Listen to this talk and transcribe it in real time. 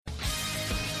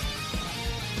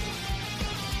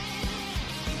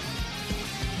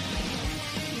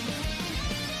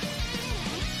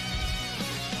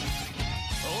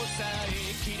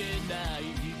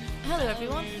Hello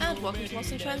everyone, and welcome to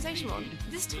Lost in Translationmon.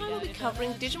 This time we'll be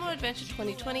covering Digimon Adventure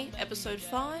 2020, Episode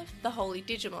 5, The Holy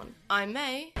Digimon. I'm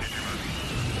May.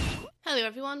 Hello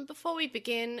everyone, before we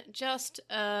begin, just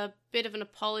a bit of an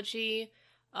apology.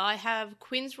 I have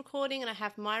Quinn's recording and I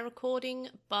have my recording,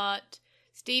 but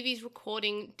Stevie's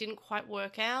recording didn't quite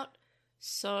work out.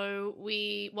 So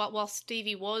while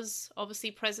Stevie was obviously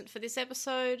present for this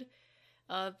episode,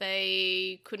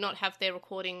 they could not have their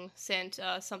recording sent.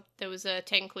 There was a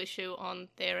technical issue on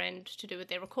their end to do with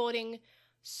their recording,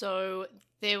 so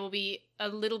there will be a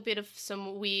little bit of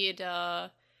some weird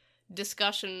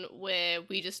discussion where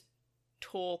we just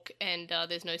talk and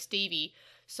there's no Stevie.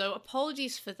 So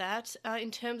apologies for that.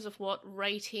 In terms of what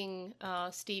rating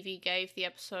Stevie gave the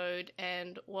episode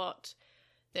and what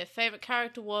their favourite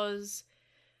character was,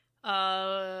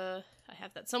 I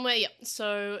have that somewhere. Yeah.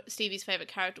 So Stevie's favourite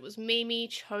character was Mimi,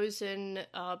 chosen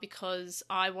because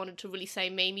I wanted to really say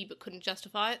Mimi but couldn't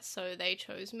justify it, so they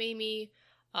chose Mimi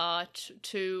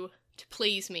to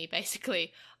please me,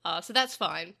 basically. So that's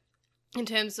fine. In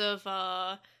terms of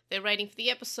their rating for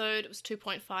the episode, it was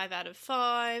 2.5 out of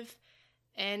 5.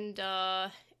 And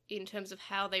in terms of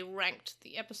how they ranked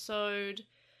the episode,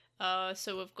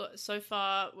 so we've got so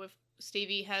far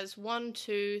Stevie has 1,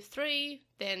 2, 3,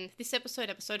 then this episode,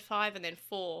 episode 5, and then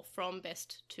 4 from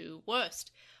best to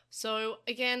worst. So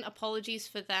again, apologies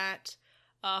for that.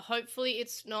 Hopefully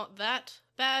it's not that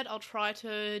bad. I'll try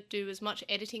to do as much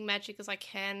editing magic as I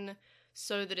can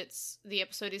so that the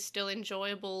episode is still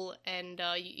enjoyable and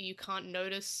you can't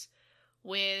notice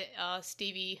where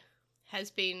Stevie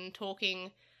has been talking.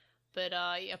 But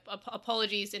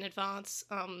apologies in advance.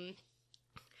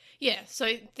 Yeah,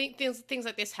 so things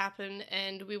like this happen,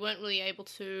 and we weren't really able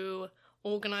to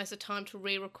organise a time to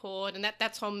re-record, and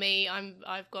that's on me.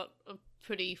 I've got a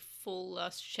pretty full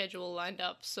schedule lined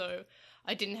up, so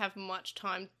I didn't have much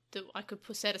time that I could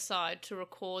set aside to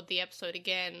record the episode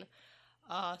again.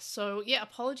 So yeah,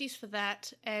 apologies for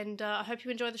that, and I hope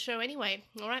you enjoy the show anyway.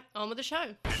 All right, on with the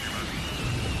show.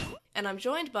 And I'm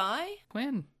joined by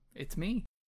Quinn. It's me.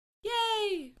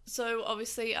 Yay! So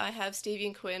obviously I have Stevie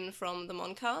and Quinn from the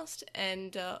Moncast,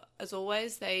 and as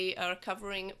always they are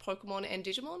covering Pokemon and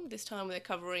Digimon. This time they're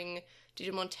covering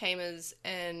Digimon Tamers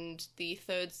and the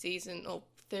third season, or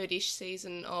third-ish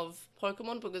season of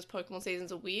Pokemon, because Pokemon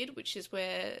seasons are weird, which is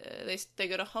where they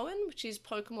go to Hoenn, which is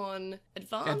Pokemon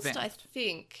Advanced. I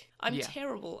think. I'm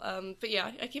terrible. But yeah,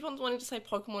 I keep on wanting to say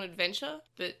Pokemon Adventure,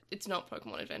 but it's not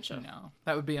Pokemon Adventure. No,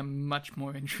 that would be a much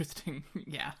more interesting,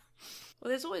 yeah. Well,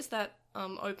 there's always that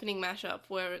opening mashup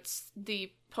where it's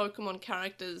the Pokemon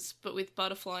characters, but with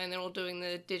Butterfly, and they're all doing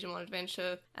the Digimon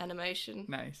Adventure animation.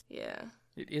 Nice. Yeah.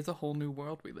 It is a whole new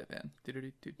world we live in.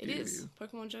 It is.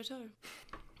 Pokemon Johto.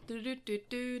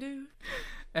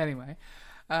 Anyway.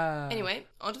 Anyway,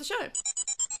 on to the show.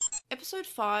 Episode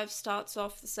 5 starts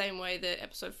off the same way that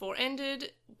Episode 4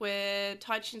 ended, where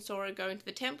Taichi and Sora go into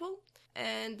the temple.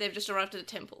 And they've just arrived at the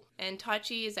temple. And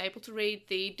Taichi is able to read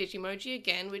the Digimoji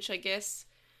again, which I guess...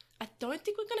 I don't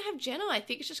think we're going to have Jenna. I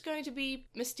think it's just going to be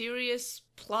mysterious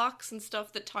plaques and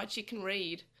stuff that Taichi can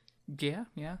read. Yeah.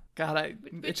 God,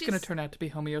 it's going to turn out to be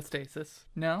homeostasis.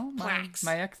 No?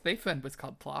 My ex-boyfriend was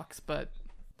called Plaques, but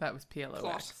that was PLOX,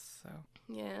 Plot. so...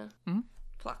 Yeah. Hmm?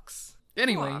 Plaques.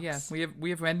 Anyway, Plaques. yeah, we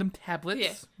have random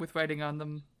tablets with writing on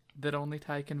them that only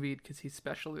Tai can read because he's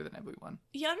specialer than everyone.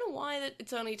 Yeah, I don't know why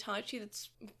it's only Taichi that's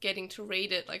getting to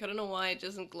read it. Like, I don't know why it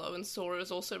doesn't glow and Sora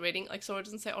is also reading. Like, Sora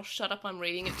doesn't say, oh, shut up, I'm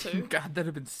reading it too. God, that'd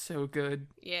have been so good.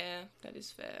 Yeah, that is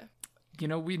fair. You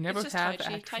know, we never have Taichi.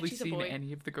 actually Taichi's a seen boy.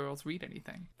 any of the girls read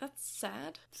anything. That's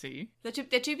sad. See? They're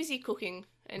too busy cooking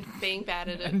and being bad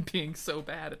at it. And being so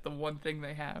bad at the one thing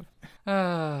they have.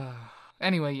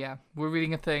 Anyway, yeah, we're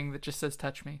reading a thing that just says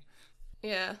touch me.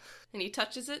 Yeah, and he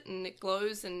touches it and it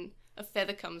glows and a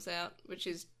feather comes out, which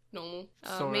is normal.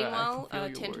 Sora, Meanwhile, I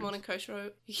can feel your Tentomon and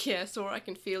Koshiro... Yeah, Sora, I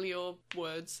can feel your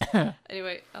words.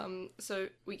 Anyway, so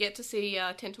we get to see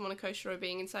Tentomon and Koshiro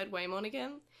being inside Waymon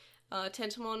again.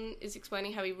 Tentomon is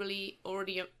explaining how he really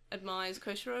already admires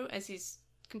Koshiro, as he's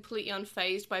completely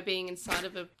unfazed by being inside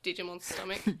of a Digimon's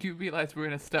stomach. You realize we're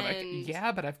in a stomach. And...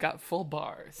 Yeah, but I've got full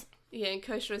bars. Yeah, and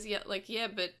Koshiro's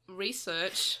but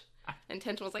research... And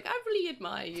Tentomon's like, I really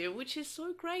admire you, which is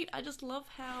so great. I just love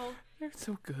how... They're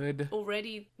so good.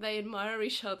 Already they admire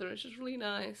each other. It's just really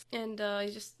nice. And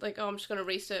he's just like, oh, I'm just going to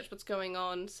research what's going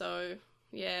on. So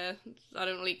yeah, I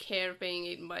don't really care being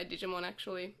eaten by a Digimon,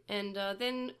 actually. And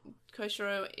then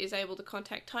Koshiro is able to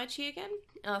contact Taichi again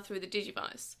through the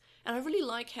Digivice. And I really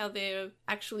like how they're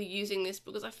actually using this,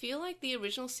 because I feel like the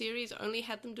original series only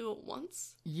had them do it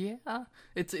once. Yeah,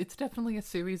 it's definitely a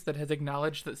series that has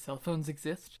acknowledged that cell phones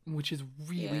exist, which is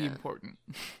really important.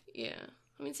 Yeah.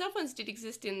 I mean, cell phones did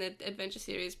exist in the Adventure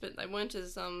series, but they weren't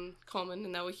as common,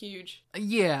 and they were huge.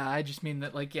 Yeah, I just mean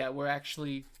that, like, yeah,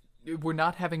 we're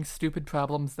not having stupid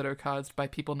problems that are caused by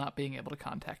people not being able to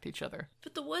contact each other.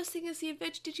 But the worst thing is the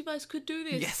Adventure Digivice could do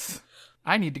this. Yes.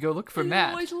 I need to go look for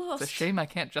Matt. Always lost. It's a shame I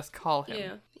can't just call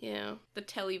him. Yeah. The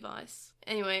Televice.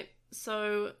 Anyway,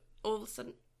 so all of a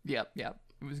sudden... Yep.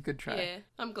 It was a good try. Yeah,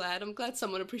 I'm glad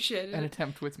someone appreciated it. An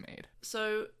attempt was made.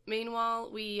 So,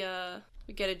 meanwhile, we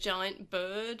get a giant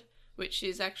bird, which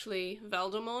is actually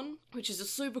Valdemon, which is a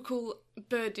super cool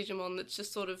bird Digimon that's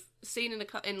just sort of seen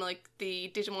in like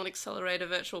the Digimon Accelerator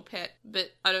Virtual Pet,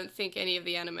 but I don't think any of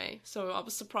the anime. So I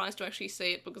was surprised to actually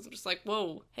see it, because I'm just like,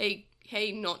 whoa, hey,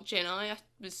 not Gennai.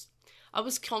 I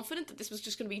was confident that this was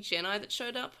just going to be Gennai that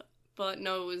showed up, but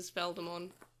no, it was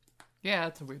Valdemon. Yeah,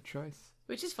 that's a weird choice.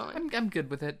 Which is fine. I'm good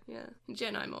with it. Yeah,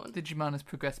 Gennaimon. Digimon has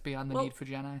progressed beyond the need for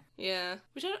Gennai. Yeah,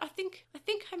 which I think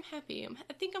I'm happy.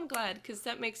 I think I'm glad, because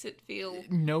that makes it feel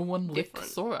No one different.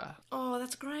 licked Sora. Oh,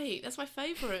 that's great. That's my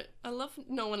favourite. I love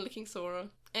no one licking Sora.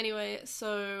 Anyway,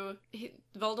 so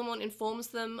Voldemort informs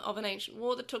them of an ancient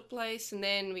war that took place, and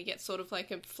then we get sort of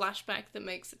like a flashback that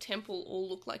makes the temple all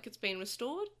look like it's been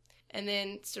restored. And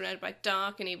then surrounded by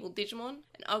dark and evil Digimon.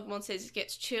 And Agumon says he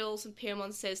gets chills, and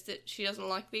Piermon says that she doesn't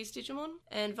like these Digimon.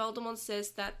 And Valdemon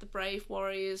says that the brave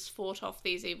warriors fought off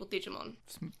these evil Digimon.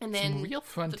 And then some real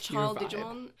frontier the child vibe.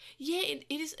 Digimon... Yeah, it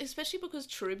is, especially because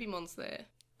Cherubimon's there.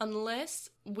 Unless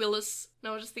Willis...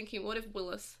 No, I was just thinking, what if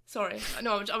Willis... Sorry,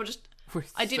 no, I would just...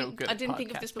 I didn't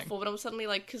think of this before, but I'm suddenly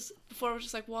like... Because before I was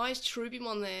just like, why is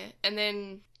Cherubimon there?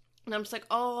 And I'm just like,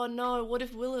 oh no, what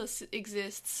if Willis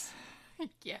exists?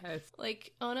 Yes.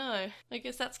 Like, oh no, I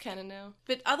guess that's canon now.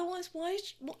 But otherwise, why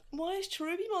is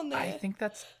Cherubimon there? I think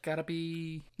that's gotta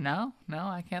be... No,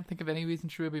 I can't think of any reason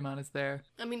Cherubimon is there.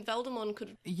 I mean, Valdemon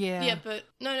could... Yeah. Yeah, but...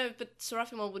 No, but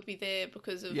Seraphimon would be there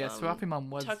because of... Yeah, Seraphimon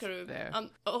was Takeru. there.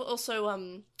 Also,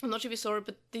 I'm not sure if you saw it,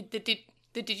 but the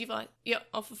Digivice... Yeah,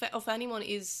 Ophanimon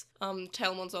is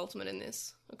Tailmon's ultimate in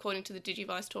this, according to the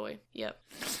Digivice toy. Yep.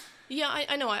 Yeah,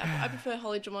 I know, I prefer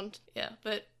Holydramon. Yeah,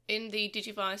 but... In the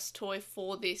Digivice toy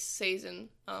for this season,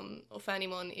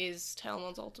 Ophanimon is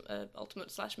Tailmon's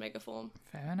ultimate / mega form.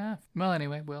 Fair enough. Well,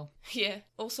 anyway, Will. Yeah.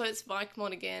 Also, it's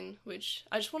Vikemon again, which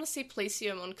I just want to see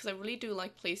Plesiomon, because I really do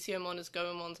like Plesiomon as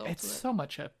Goemon's ultimate.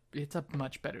 It's a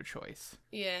much better choice.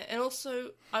 Yeah, and also,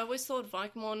 I always thought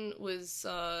Vikemon was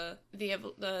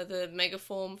the mega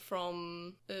form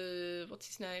from, what's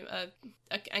his name?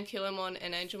 Ankylomon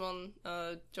and Angemon,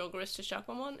 Jolgaris to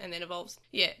Sharpamon, and then evolves...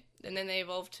 Yeah. And then they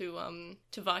evolved to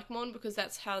Vikemon, because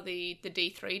that's how the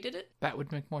D3 did it. That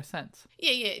would make more sense.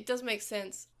 Yeah, it does make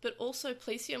sense. But also,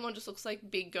 Plesiomon just looks like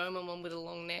big Gomamon with a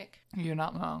long neck. You're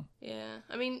not wrong. Yeah.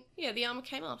 I mean, yeah, the armor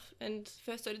came off, and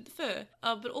first so did the fur.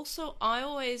 But also, I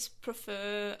always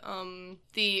prefer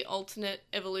the alternate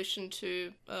evolution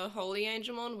to Holy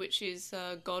Angemon, which is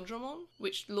Godramon,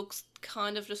 which looks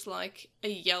kind of just like a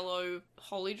yellow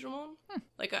Holydramon.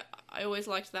 Like, I always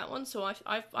liked that one, so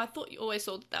I thought you always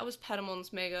thought that was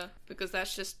Patamon's Mega, because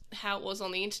that's just how it was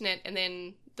on the internet, and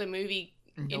then the movie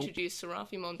introduced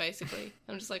Seraphimon, basically.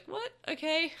 I'm just like, what?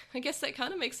 Okay, I guess that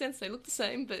kind of makes sense. They look the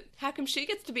same, but how come she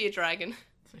gets to be a dragon?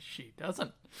 She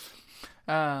doesn't.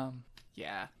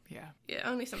 Yeah. Yeah,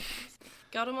 only sometimes.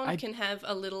 Gardamon can have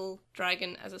a little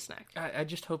dragon as a snack. I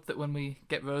just hope that when we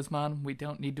get Rosemon, we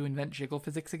don't need to invent jiggle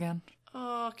physics again.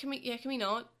 Oh, can we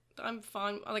not? I'm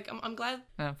fine. Like, I'm glad.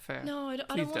 Oh, fair. No, I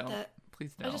don't want that.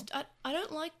 Please don't. I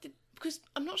don't like the... Because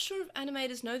I'm not sure if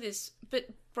animators know this, but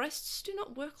breasts do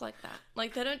not work like that.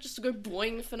 Like, they don't just go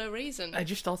boing for no reason. I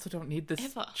just also don't need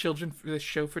this this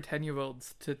show for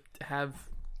 10-year-olds to have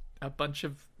a bunch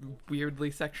of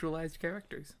weirdly sexualized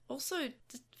characters. Also,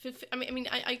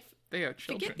 I they are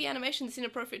children. Forget the animation that's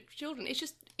inappropriate for children.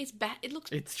 It's bad.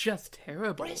 It's just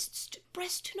terrible. Breasts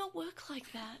do not work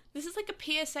like that. This is like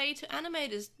a PSA to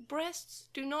animators. Breasts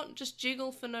do not just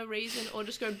jiggle for no reason or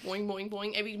just go boing, boing,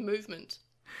 boing every movement.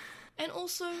 And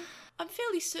also, I'm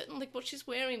fairly certain like what she's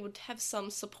wearing would have some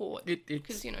support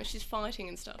because she's fighting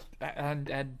and stuff.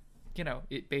 And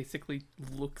it basically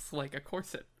looks like a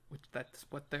corset, which that's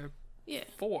what they're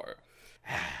for.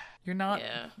 You're not.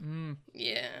 Yeah.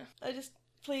 Yeah.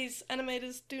 Please,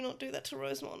 animators, do not do that to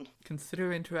Rosemon.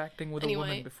 Consider interacting with a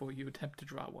woman before you attempt to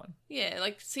draw one. Yeah,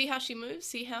 like, see how she moves?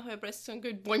 See how her breasts don't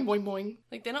go boing, boing, boing?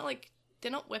 Like,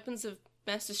 they're not weapons of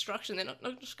mass destruction. They're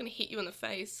not just going to hit you in the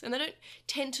face. And they don't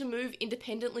tend to move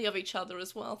independently of each other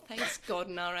as well. Thanks God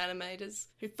and our animators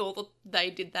who thought that they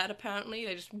did that, apparently.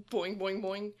 They just boing, boing,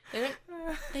 boing.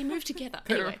 They move together.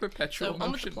 They're anyway, a perpetual so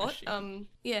on with the motion plot. machine.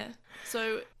 Yeah.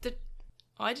 So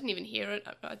I didn't even hear it,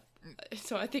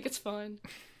 so I think it's fine.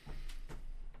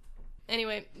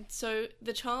 Anyway, so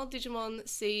the child Digimon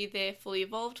see their fully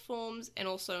evolved forms and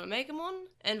also Omegamon,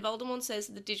 and Voldemort says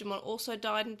that the Digimon also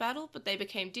died in battle, but they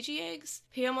became Digi-Eggs.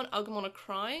 Piyamon and Agumon are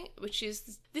crying, which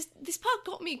is... This part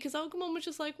got me, because Agumon was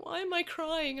just like, why am I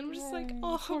crying? And I'm just like,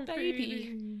 oh,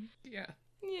 baby. Yeah.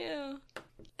 Yeah.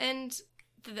 And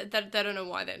they don't know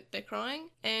why they're crying.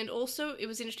 And also, it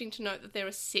was interesting to note that there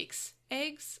are 6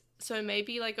 eggs, so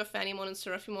maybe like Ophanimon and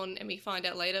Seraphimon, and we find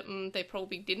out later, they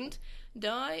probably didn't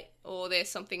die, or there's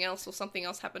something else, or something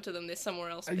else happened to them. There's somewhere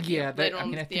else. Yeah, later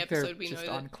on I the think episode, they're just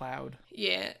on Cloud.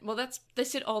 Yeah, well, they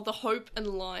said, the hope and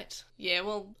light. Yeah,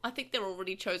 well, I think they're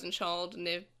already chosen child,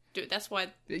 and that's why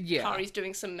Kari's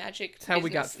doing some magic. That's how we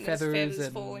got feathers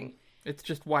and falling. It's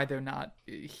just why they're not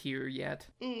here yet.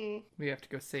 We have to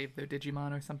go save their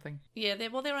Digimon or something. Yeah,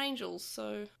 they're angels,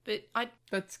 so... But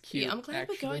That's cute, yeah, I'm glad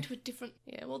actually. we're going to a different...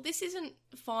 Yeah, well, this isn't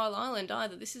Fire Island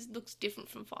either. This looks different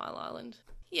from Fire Island.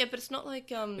 Yeah, but it's not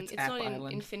like... it's not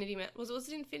in Infinity Mountain. Was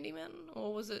it Infinity Mountain?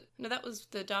 Or was it... No, that was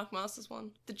the Dark Masters one.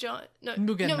 The giant... No,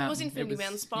 Mugen it Mountain. was Infinity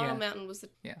Mountain. Spiral yeah. Mountain was the...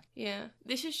 Yeah. Yeah.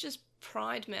 This is just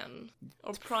Pride Mountain.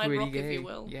 Or Pride Rock, if you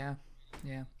will. Yeah.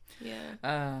 Yeah.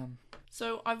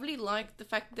 So I really like the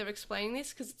fact that they're explaining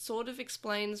this, because it sort of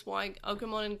explains why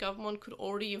Agumon and Gavumon could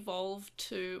already evolve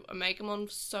to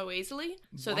Omegamon so easily.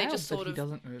 So they just sort of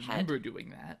doesn't remember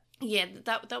doing that. Yeah,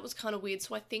 that was kind of weird.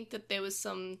 So I think that there was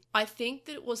some... I think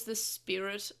that it was the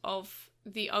spirit of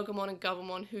the Agumon and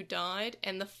Gavumon who died,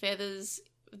 and the feathers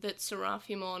that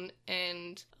Seraphimon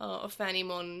and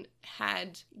Ophanimon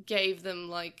had gave them,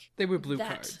 like... They were blue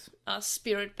cards.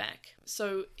 Spirit back.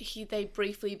 So they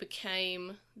briefly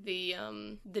became the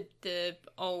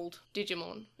old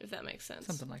Digimon, if that makes sense.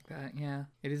 Something like that, yeah.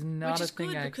 It is not a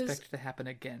thing I expect to happen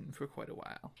again for quite a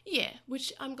while. Yeah,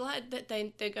 which I'm glad that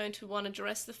they're going to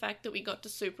address the fact that we got to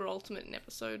Super Ultimate in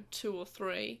episode 2 or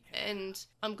 3, and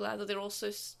I'm glad that they're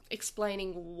also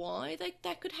explaining why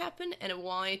that could happen, and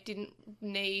why it didn't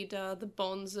need the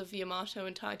bonds of Yamato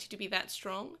and Taichi to be that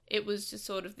strong. It was just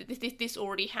sort of, this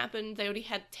already happened, they already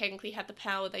technically had the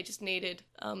power, they just needed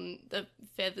the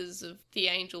feathers of the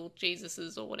angel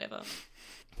Jesuses or whatever.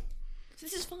 So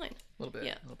this is fine. A little bit,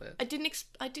 yeah. A little bit. I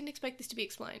didn't expect this to be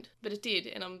explained, but it did,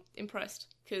 and I'm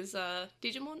impressed. Because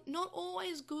Digimon, not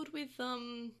always good with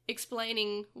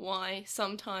explaining why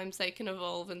sometimes they can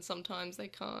evolve and sometimes they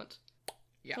can't.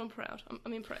 Yeah. So I'm proud.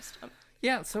 I'm impressed.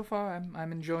 Yeah, so far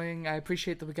I'm enjoying. I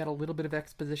appreciate that we got a little bit of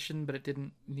exposition, but it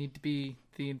didn't need to be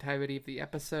the entirety of the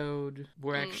episode.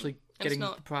 We're actually getting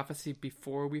the prophecy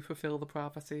before we fulfill the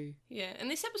prophecy. Yeah, and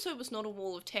this episode was not a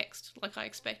wall of text like I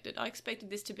expected. I expected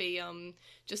this to be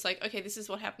just like, okay, this is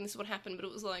what happened, but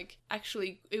it was like,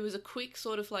 actually, it was a quick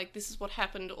sort of like, this is what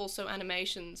happened, also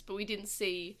animations, but we didn't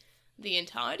see the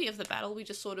entirety of the battle. We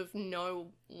just sort of know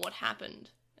what happened,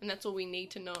 and that's all we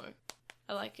need to know.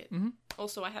 I like it. Mm-hmm.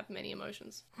 Also, I have many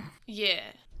emotions. Yeah.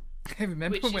 I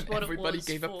remember when everybody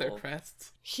gave up their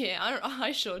crests. Yeah,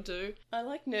 I sure do. I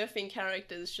like nerfing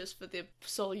characters just for the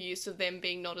sole use of them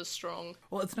being not as strong.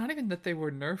 Well, it's not even that they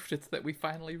were nerfed, it's that we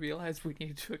finally realized we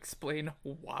needed to explain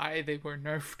why they were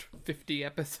nerfed 50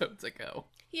 episodes ago.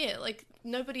 Yeah, like,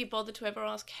 nobody bothered to ever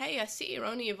ask, hey, I see you're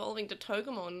only evolving to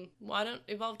Togemon, why don't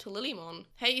evolve to Lilymon?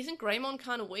 Hey, isn't Greymon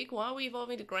kind of weak? Why are we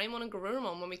evolving to Greymon and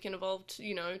Garurumon when we can evolve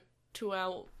to, to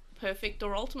our perfect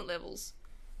or ultimate levels?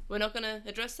 We're not going to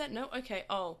address that? No? Okay.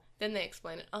 Oh, then they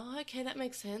explain it. Oh, okay, that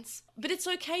makes sense. But it's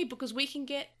okay because we can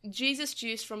get Jesus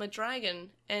juice from a dragon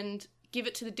and give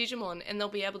it to the Digimon and they'll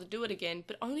be able to do it again,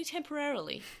 but only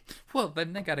temporarily. Well,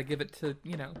 then they got to give it to,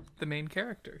 the main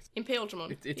characters.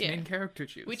 Imperialdramon. It's main character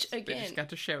juice. Which, again... They just got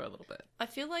to share a little bit. I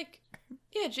feel like,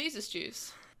 yeah, Jesus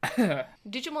juice.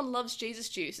 Digimon loves Jesus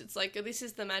juice. It's like, this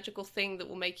is the magical thing that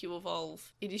will make you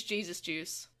evolve. It is Jesus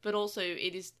juice. But also,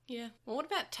 it is... Yeah. Well, what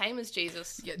about Tamer's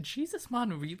Jesus? Yeah,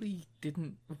 Jesusmon really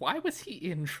didn't... Why was he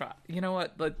in Tri? You know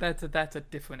what? That's a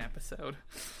different episode.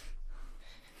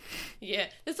 Yeah.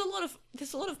 There's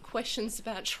a lot of questions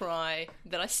about Tri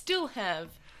that I still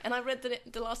have. And I read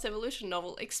the last Evolution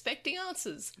novel expecting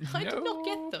answers. I did not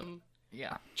get them.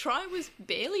 Yeah. Tri was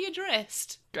barely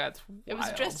addressed. That's wild. It was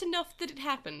addressed enough that it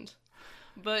happened.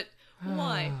 But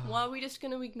why? Why are we just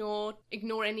going to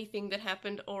ignore anything that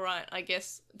happened? Alright, I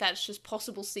guess that's just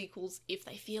possible sequels if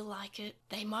they feel like it.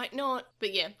 They might not.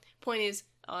 But yeah, point is,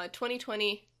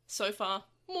 2020, so far,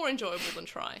 more enjoyable than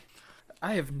Tri.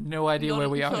 I have no idea where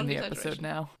we are in the episode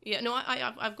now. Yeah, no,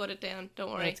 I've got it down.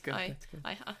 Don't worry. That's good.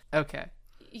 Okay.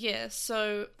 Yeah,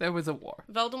 so there was a war.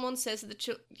 Valdemon says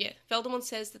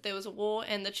that there was a war,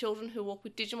 and the children who walk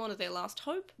with Digimon are their last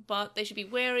hope. But they should be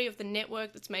wary of the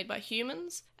network that's made by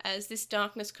humans, as this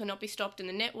darkness cannot be stopped in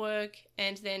the network,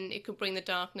 and then it could bring the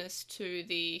darkness to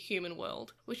the human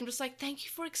world. Which I'm just like, thank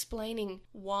you for explaining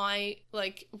why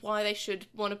they should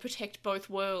want to protect both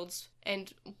worlds.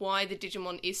 And why the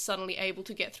Digimon is suddenly able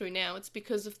to get through now. It's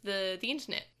because of the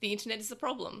internet. The internet is the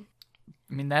problem.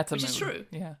 I mean, which is true.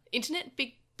 Yeah. Internet,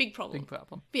 big problem. Big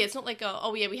problem. But yeah, it's not like,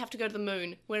 we have to go to the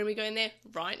moon. When are we going there?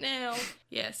 Right now.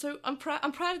 Yeah, so I'm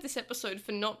proud of this episode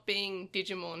for not being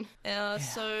Digimon.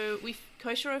 So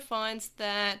Koshiro finds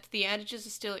that the outages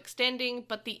are still extending,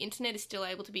 but the internet is still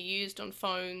able to be used on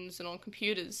phones and on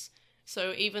computers.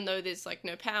 So even though there's,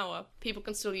 no power, people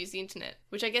can still use the internet.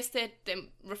 Which I guess they're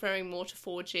referring more to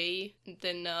 4G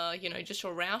than, just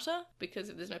your router, because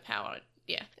if there's no power,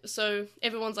 yeah. So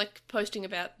everyone's, posting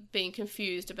about being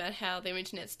confused about how their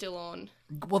internet's still on.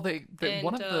 Well,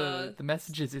 one of the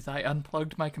messages is, I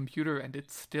unplugged my computer and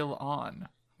it's still on,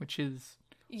 which is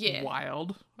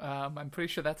wild. I'm pretty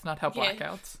sure that's not how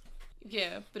blackouts...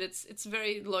 Yeah, but it's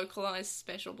very localized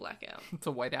special blackout. It's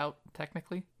a whiteout,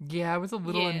 technically. Yeah, I was a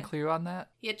little unclear on that.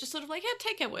 Yeah, just sort of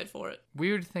take our word for it.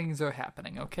 Weird things are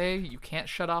happening, okay? You can't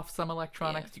shut off some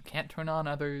electronics, you can't turn on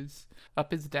others.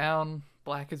 Up is down,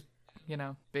 black is,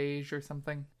 beige or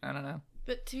something. I don't know.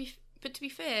 But to be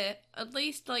fair, at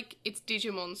least, it's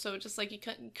Digimon, so it's just, you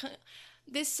can't...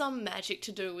 There's some magic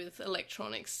to do with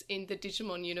electronics in the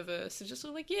Digimon universe. It's just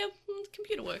sort of the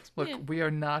computer works. Look, we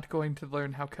are not going to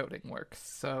learn how coding works,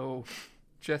 so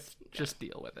just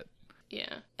deal with it.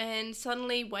 Yeah. And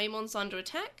suddenly Waymon's under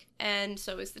attack, and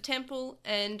so is the temple,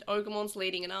 and Ogamon's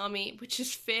leading an army, which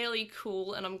is fairly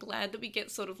cool, and I'm glad that we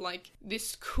get sort of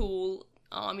this cool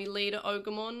army leader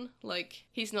Ogamon.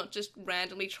 He's not just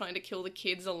randomly trying to kill the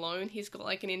kids alone. He's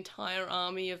got an entire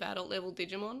army of adult level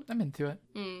Digimon. I'm into it.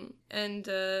 And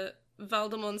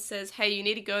Valdemon says, hey, you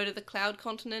need to go to the Cloud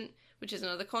Continent, which is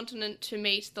another continent, to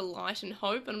meet the Light and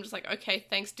Hope. And I'm just okay,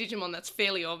 thanks Digimon, that's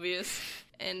fairly obvious.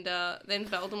 And then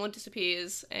Valdemon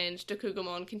disappears and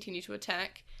Dokugumon continue to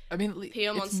attack. I mean,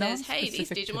 Piyomon says, hey, these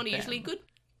Digimon are usually good.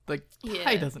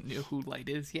 Kai doesn't know who Light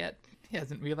is yet. He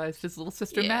hasn't realized his little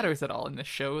sister matters at all in this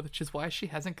show, which is why she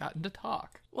hasn't gotten to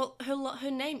talk. Well,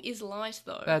 her name is Light,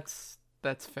 though. That's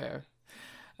fair.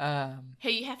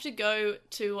 Hey, you have to go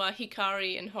to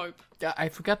Hikari and Hope. I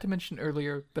forgot to mention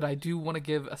earlier, but I do want to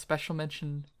give a special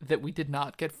mention that we did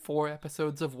not get 4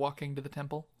 episodes of Walking to the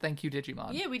Temple. Thank you, Digimon.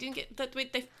 Yeah, we didn't get that.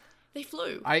 They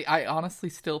flew. I honestly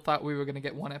still thought we were going to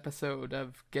get 1 episode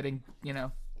of getting,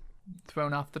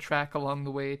 thrown off the track along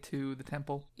the way to the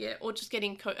temple. Yeah, or just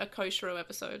getting a Koshiro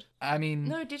episode. I mean...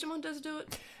 No, Digimon does do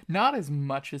it. Not as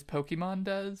much as Pokemon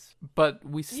does, but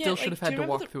we still should have had to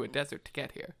walk through a desert to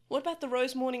get here. What about the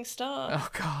Rose Morning Star? Oh,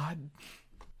 God.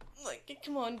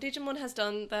 Come on, Digimon has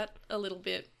done that a little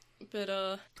bit,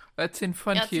 but, That's in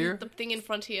Frontier. That's the thing in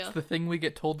Frontier. It's the thing we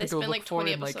get told to go look for in,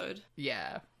 20 episode.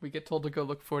 Yeah, we get told to go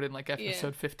look for it in,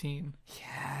 episode 15.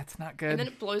 Yeah, it's not good. And then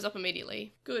it blows up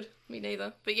immediately. Good, me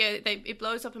neither. But yeah, it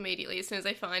blows up immediately as soon as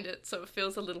they find it, so it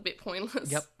feels a little bit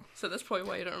pointless. Yep. So that's probably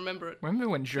why you don't remember it. Remember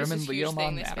when German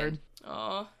Leomon mattered?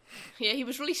 Oh, yeah, he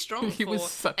was really strong. He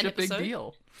was such a big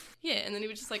deal. Yeah, and then he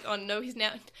was just oh no, he's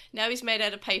now he's made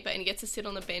out of paper and he gets to sit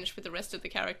on the bench with the rest of the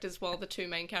characters while the 2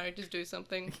 main characters do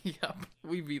something. Yep,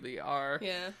 we really are.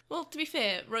 Yeah. Well, to be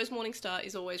fair, Rose Morningstar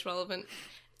is always relevant.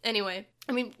 Anyway,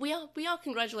 I mean, we are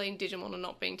congratulating Digimon on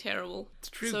not being terrible. It's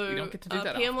true. So, we don't get to do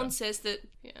that Piyomon often. says that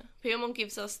Piyomon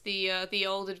gives us the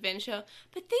old adventure,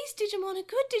 but these Digimon are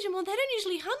good Digimon. They don't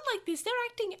usually hunt like this. They're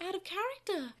acting out of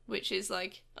character, which is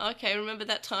okay. Remember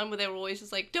that time where they were always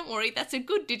just don't worry, that's a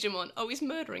good Digimon. Oh, he's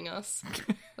murdering us.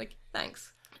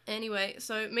 Thanks. Anyway,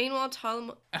 so meanwhile,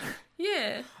 Tyler...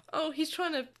 yeah. Oh, he's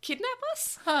trying to kidnap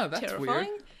us? Huh, that's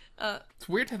terrifying. Weird. It's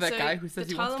weird how that guy who says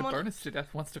he wants to burn us to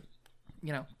death wants to,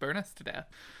 burn us to death.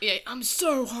 Yeah, I'm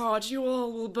so hard, you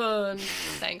all will burn.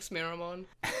 Thanks, Miramon.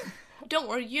 Don't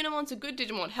worry, Unamon's a good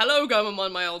Digimon. Hello,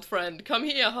 Gomamon, my old friend. Come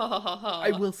here, ha ha ha ha.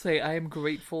 I will say, I am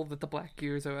grateful that the Black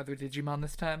Gears are other Digimon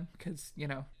this time, because,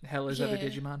 hell is other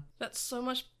Digimon. That's so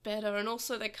much better, and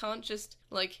also they can't just,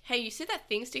 hey, you see that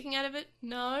thing sticking out of it?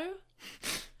 No?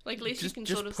 At least you can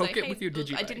sort of poke say, it with your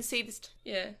Digivice. I didn't see this.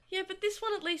 Yeah, but this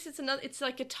one at least it's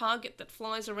like a target that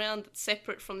flies around that's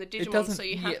separate from the Digimon, so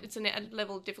it's an added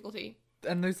level of difficulty.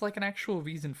 And there's an actual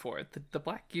reason for it. The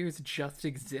Black Gears just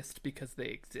exist because they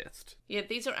exist. Yeah,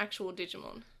 these are actual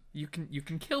Digimon. you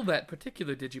can kill that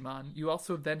particular Digimon. You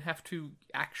also then have to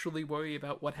actually worry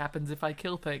about what happens if I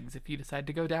kill things, if you decide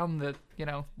to go down the,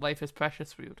 life is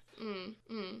precious route.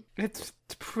 It's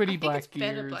pretty Black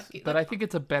Gears, but I think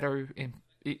it's a better...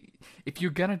 If you're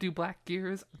gonna do Black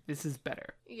Gears, this is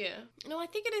better. Yeah. No, I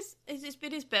think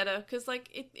it is better, because,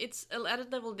 it's an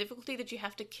added level of difficulty that you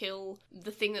have to kill the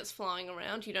thing that's flying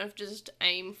around. You don't have to just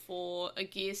aim for a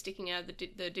gear sticking out of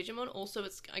the Digimon. Also,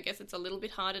 I guess it's a little bit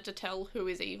harder to tell who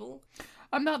is evil.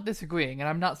 I'm not disagreeing, and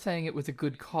I'm not saying it was a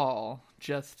good call.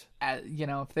 Just,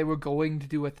 if they were going to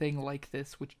do a thing like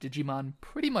this, which Digimon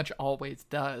pretty much always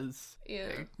does,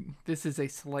 this is a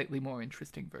slightly more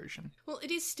interesting version. Well,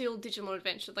 it is still Digimon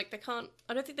Adventure.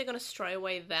 I don't think they're going to stray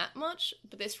away that much,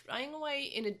 but they're straying away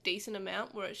in a decent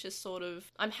amount where it's just sort of,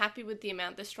 I'm happy with the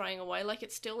amount they're straying away.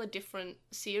 It's still a different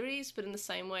series, but in the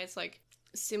same way, it's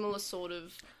similar sort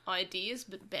of ideas,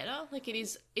 but better. It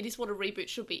is what a reboot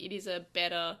should be. It is a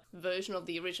better version of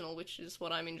the original, which is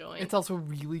what I'm enjoying. It's also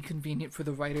really convenient for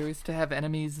the writers to have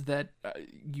enemies that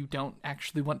you don't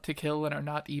actually want to kill and are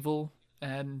not evil,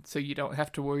 and so you don't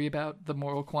have to worry about the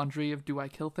moral quandary of, do I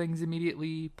kill things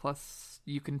immediately? Plus,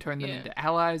 you can turn them into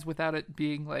allies without it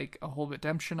being a whole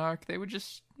redemption arc. They were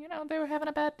just, they were having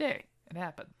a bad day. It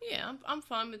happened. Yeah, I'm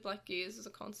fine with Black Gears as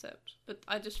a concept, but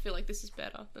I just feel like this is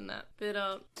better than that. But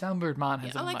Soundbirdmon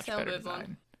has a much better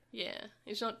design. Yeah,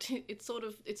 it's not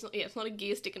a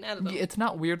gear sticking out of them. It's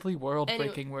not weirdly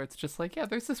world-breaking where it's just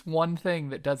there's this one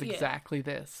thing that does exactly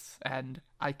this, and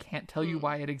I can't tell you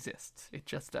why it exists. It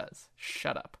just does.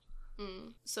 Shut up.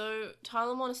 So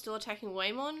Tylemon is still attacking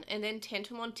Waymon, and then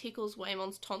Tentomon tickles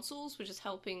Waymon's tonsils, which is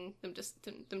helping them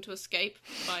to escape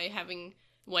by having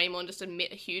Waymon just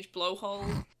emit a huge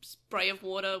blowhole spray of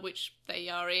water, which they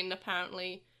are in,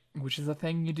 apparently. Which is a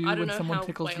thing you do when someone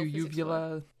tickles your uvula.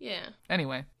 Work. Yeah.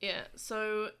 Anyway. Yeah,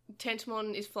 so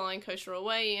Tentomon is flying Koshiro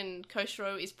away, and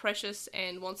Koshiro is precious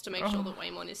and wants to make sure that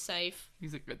Waymon is safe.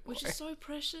 He's a good boy. Which is so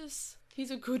precious.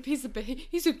 He's a good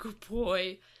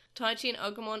boy. Taichi and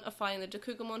Agumon are fighting the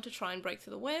Dokugamon to try and break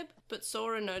through the web, but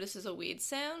Sora notices a weird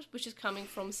sound, which is coming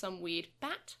from some weird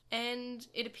bat, and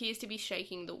it appears to be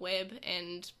shaking the web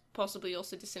and possibly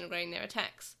also disintegrating their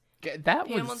attacks.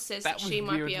 Piyamon says that she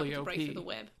might be able to break through the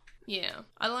web. Yeah,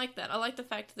 I like that. I like the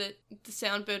fact that the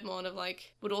Soundbirdmon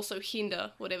would also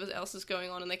hinder whatever else is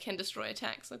going on, and they can destroy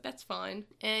attacks. That's fine.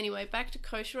 Anyway, back to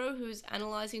Koshiro, who's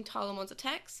analysing Tylemon's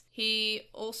attacks. He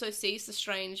also sees the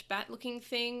strange bat-looking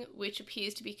thing, which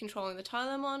appears to be controlling the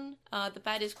Tylemon. The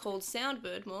bat is called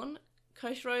Soundbirdmon.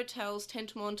 Koshiro tells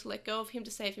Tentomon to let go of him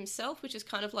to save himself, which is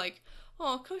kind of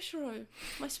oh, Koshiro,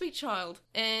 my sweet child.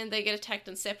 And they get attacked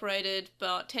and separated,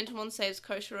 but Tentomon saves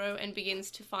Koshiro and begins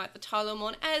to fight the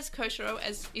Tylemon as Koshiro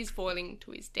is falling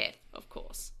to his death, of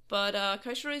course. But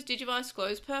Koshiro's Digivice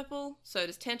glows purple, so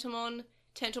does Tentomon.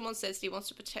 Tentomon says he wants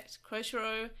to protect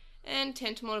Koshiro, and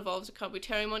Tentomon evolves a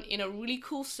Kabuterimon in a really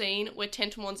cool scene where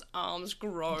Tentomon's arms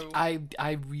grow.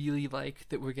 I really like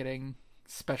that we're getting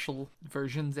special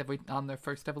versions on their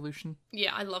first evolution.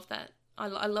 Yeah, I love that.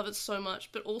 I love it so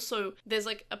much, but also there's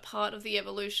a part of the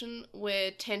evolution where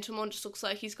Tentomon just looks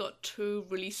like he's got two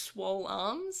really swole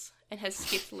arms and has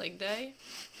skipped leg day.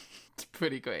 It's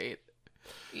pretty great.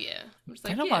 Yeah. I'm just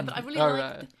but I really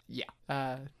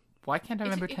like... Why can't I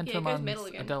remember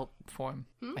Tentomon's adult form?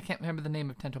 I can't remember the name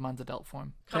of Tentomon's adult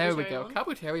form. There we go.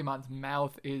 Kabuterimon's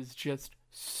mouth is just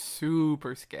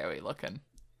super scary looking.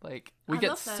 We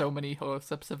get so many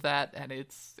close-ups of that, and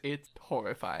it's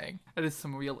horrifying. It is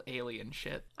some real alien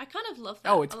shit. I kind of love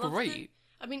that. Oh, it's great.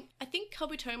 I think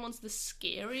Kabuterimon's the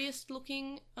scariest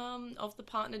looking of the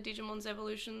partner Digimon's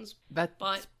evolutions. That's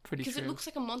pretty true. Because it looks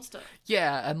like a monster.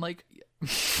 Yeah, and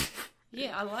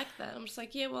Yeah, I like that. I'm just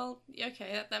okay,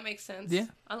 that makes sense. Yeah.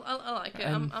 I like it.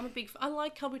 I'm a big... I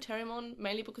like Kabuterimon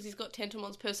mainly because he's got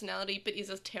Tentomon's personality, but is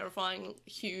a terrifying,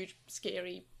 huge,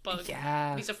 scary bug.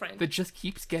 Yeah. He's a friend. That just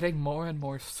keeps getting more and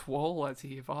more swole as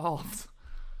he evolves.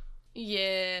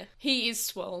 Yeah, he is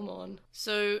Swolmon.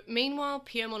 So, meanwhile,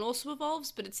 Piyamon also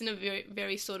evolves, but it's in a very,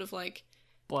 very sort of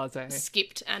blasé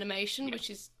skipped animation, which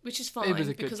is fine. It was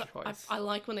a good choice. I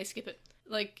like when they skip it.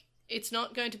 It's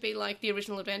not going to be like the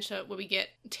original adventure where we get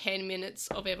 10 minutes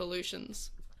of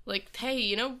evolutions.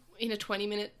 Hey, in a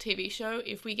 20-minute TV show,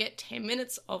 if we get 10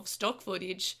 minutes of stock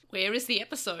footage, where is the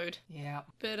episode? Yeah.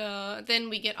 But then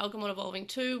we get Agumon Evolving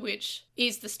 2, which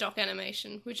is the stock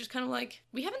animation, which is kind of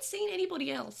we haven't seen anybody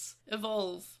else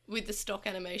evolve with the stock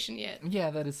animation yet. Yeah,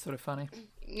 that is sort of funny.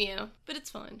 Yeah, but it's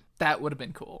fine. That would have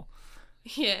been cool.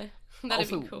 Yeah. That'd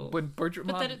be cool. When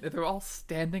Birdramon, they're all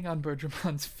standing on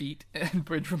Birdramon's feet, and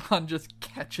Birdramon just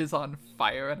catches on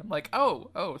fire, and I'm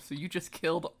oh, so you just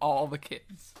killed all the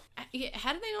kids. Yeah,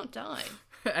 how did they not die?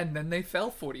 And then they fell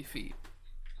 40 feet.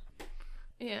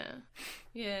 Yeah.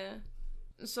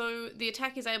 So the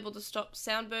attack is able to stop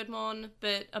Soundbirdmon,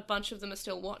 but a bunch of them are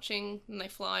still watching, and they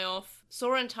fly off.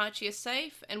 Sora and Taichi are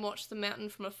safe and watch the mountain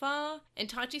from afar, and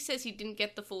Taichi says he didn't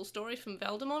get the full story from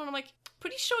Valdemon, and I'm like,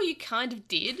 pretty sure you kind of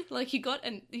did. Like, you got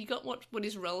what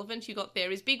is relevant. You got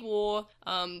there is big war,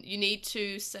 you need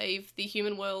to save the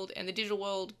human world and the digital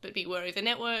world, but be wary of the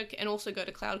network, and also go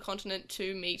to Cloud Continent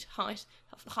to meet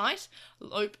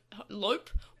Lope?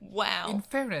 Wow. In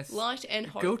fairness, Light and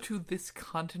Hope. Go to this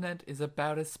continent is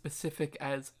about as specific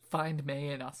as find May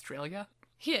in Australia.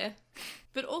 Yeah.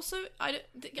 But also,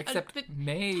 Except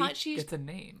May gets a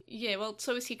name. Yeah, well,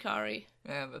 so is Hikari.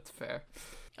 Yeah, that's fair.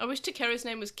 I wish Takeru's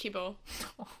name was Kibo.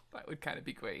 Oh, that would kind of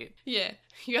be great. Yeah,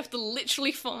 you have to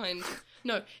literally find...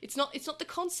 No, it's not the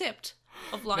concept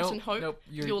of Light and Hope. Nope,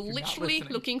 you're literally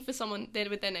looking for someone there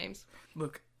with their names.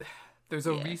 Look, there's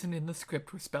a reason in the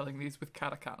script we're spelling these with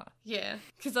katakana. Yeah,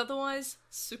 because otherwise,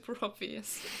 super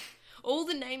obvious. All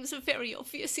the names are very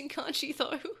obvious in kanji,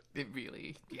 though. It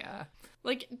really, yeah.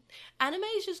 Like, anime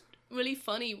is just really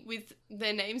funny with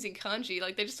their names in kanji.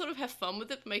 Like, they just sort of have fun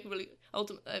with it, but make it really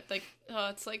ultimate.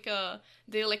 It's like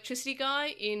the electricity guy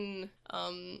in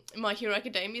My Hero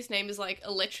Academia's name is like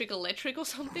Electric or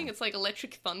something. It's like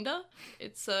Electric Thunder.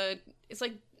 It's like.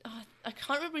 I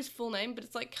can't remember his full name, but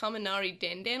it's like Kaminari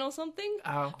Denden or something.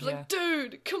 Oh, yeah. Like,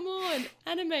 dude, come on,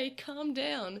 anime, calm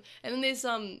down. And then there's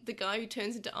the guy who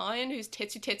turns into iron, who's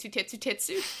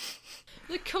Tetsu.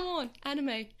 Like, come on,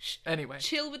 anime. Anyway,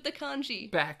 chill with the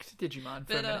kanji. Back to Digimon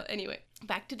for a minute. Anyway,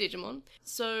 back to Digimon.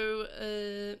 So,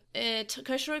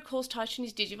 Koshiro calls Taichi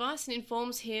his Digivice and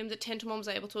informs him that Tentomon was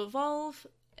able to evolve.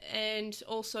 And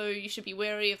also, you should be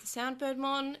wary of the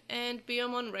Soundbirdmon, and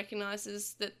Biyomon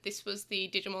recognises that this was the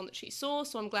Digimon that she saw,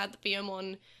 so I'm glad that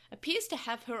Biyomon appears to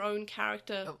have her own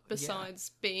character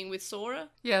besides being with Sora.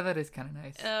 Yeah, that is kind of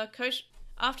nice.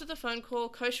 After the phone call,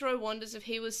 Koshiro wonders if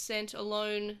he was sent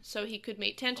alone so he could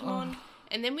meet Tentomon.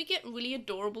 And then we get really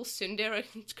adorable Tsundere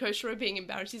and Koshiro being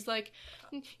embarrassed. He's like,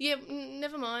 yeah,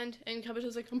 never mind. And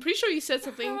Kabuto's like, I'm pretty sure you said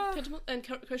something. And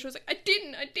Koshiro's like, I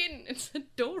didn't. It's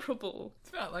adorable.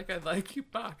 It's not like I like you,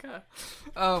 Baka.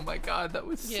 Oh my god, that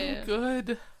was so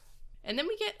good. And then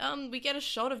we get a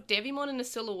shot of Devimon in a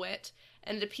silhouette,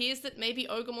 and it appears that maybe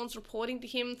Ogamon's reporting to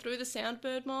him through the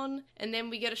Soundbirdmon, and then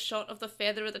we get a shot of the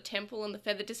feather of the temple, and the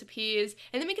feather disappears,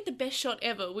 and then we get the best shot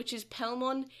ever, which is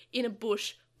Palmon in a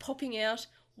bush, popping out,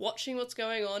 watching what's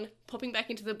going on, popping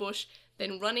back into the bush,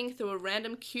 then running through a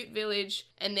random cute village,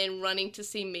 and then running to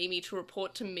see Mimi to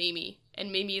report to Mimi.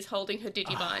 And Mimi is holding her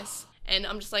Digivice. And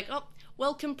I'm just like, oh,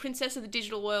 welcome, Princess of the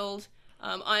Digital World.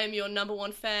 I am your number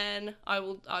one fan. I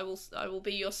will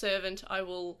be your servant. I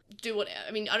will do what.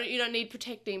 I mean, you don't need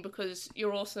protecting because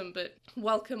you're awesome. But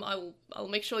welcome. I'll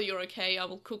make sure you're okay. I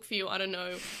will cook for you. I don't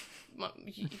know.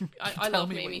 I love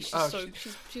Mimi.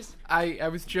 She's. I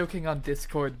was joking on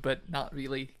Discord, but not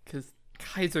really, because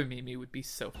Kaiser Mimi would be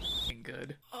so f***ing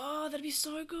good. Oh, that'd be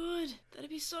so good.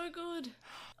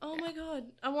 Oh my god,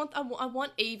 I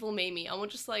want evil Mimi. I want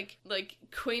just like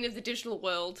Queen of the Digital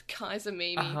World, Kaiser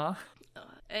Mimi.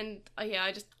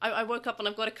 I woke up and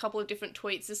I've got a couple of different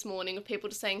tweets this morning of people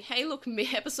just saying, hey, look,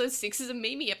 episode 6 is a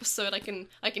Mimi episode. I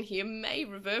can hear May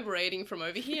reverberating from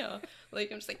over here.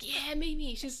 Like, I'm just like, yeah,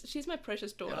 Mimi, she's my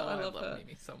precious daughter. I love her.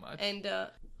 Mimi so much. And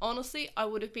honestly, I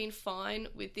would have been fine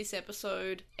with this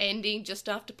episode ending just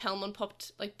after Palmon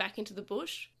popped like back into the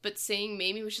bush, but seeing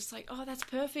Mimi was just like, oh, that's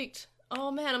perfect.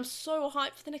 Oh man, I'm so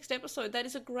hyped for the next episode. That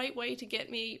is a great way to get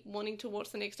me wanting to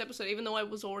watch the next episode, even though I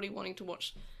was already wanting to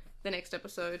watch the next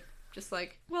episode. Just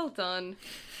like, well done.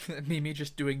 Mimi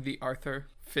just doing the Arthur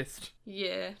fist.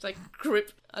 Yeah, it's like,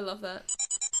 grip. I love that.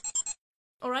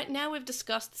 Alright, now we've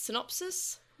discussed the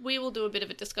synopsis. We will do a bit of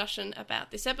a discussion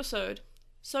about this episode.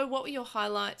 So what were your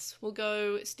highlights? We'll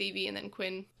go Stevie and then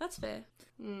Quinn. That's fair.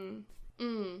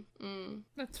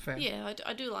 That's fair. Yeah,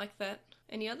 I do like that.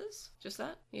 Any others? Just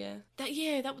that? Yeah.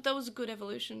 That was a good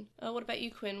evolution. What about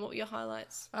you, Quinn? What were your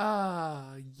highlights?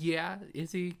 Yeah,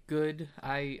 Izzy, good.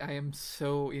 I am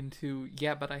so into,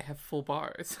 but I have full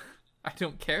bars. I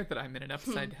don't care that I'm in an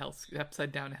upside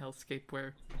down hellscape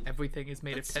where everything is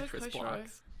made of Tetris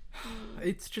blocks.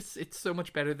 It's so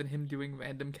much better than him doing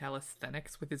random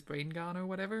calisthenics with his brain gone or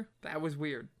whatever. That was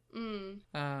weird.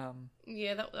 Yeah,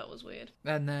 that was weird.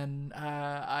 And then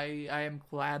I am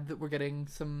glad that we're getting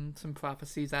some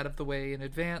prophecies out of the way in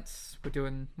advance. We're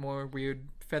doing more weird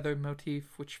feather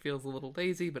motif, which feels a little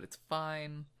lazy, but it's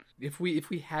fine. if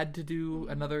we had to do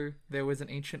another, there was an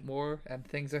ancient war and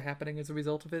things are happening as a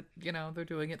result of it, they're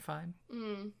doing it fine.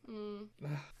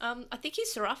 I think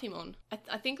he's Seraphimon.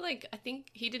 I think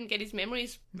he didn't get his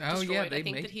memories destroyed. I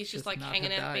think that he's just like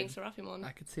hanging out being Seraphimon.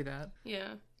 I could see that.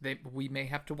 Yeah. We may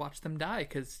have to watch them die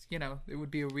because it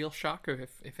would be a real shocker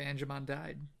if Angemon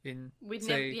died in we've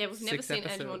never seen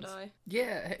Angemon die.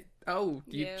 Yeah.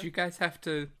 You guys have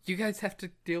to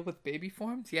deal with baby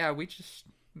forms. Yeah, we're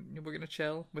gonna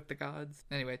chill with the gods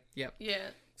anyway. Yep. Yeah.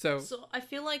 So I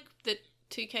feel like that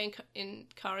TK and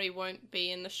Kari won't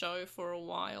be in the show for a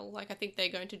while. Like, I think they're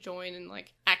going to join in,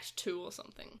 like, Act 2 or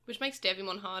something, which makes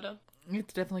Devimon harder.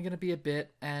 It's definitely going to be a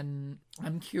bit, and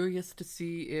I'm curious to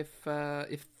see if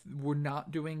we're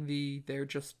not doing they're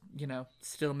just,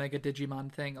 still Mega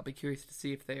Digimon thing. I'll be curious to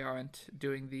see if they aren't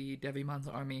doing the Devimon's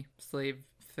Army slave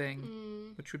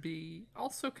thing, which would be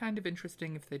also kind of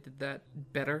interesting if they did that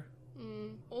better.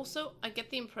 Also, I get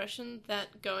the impression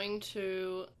that going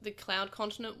to the Cloud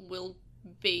Continent will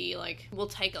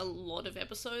take a lot of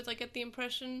episodes, I get the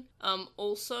impression.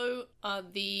 Also,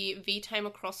 the V-Tamer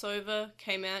crossover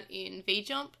came out in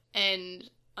V-Jump, and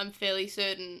I'm fairly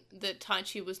certain that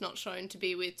Taichi was not shown to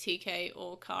be with TK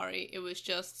or Kari. It was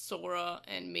just Sora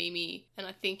and Mimi, and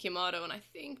I think Yamato, and I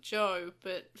think Joe,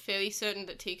 but fairly certain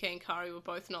that TK and Kari were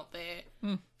both not there.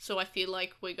 So I feel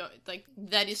like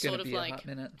that is sort of like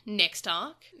next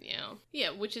arc. Yeah,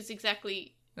 which is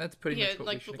exactly... That's pretty much what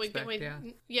we should expect,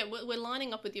 yeah, we're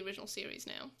lining up with the original series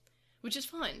now, which is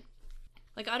fine.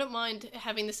 Like, I don't mind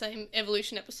having the same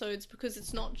Evolution episodes because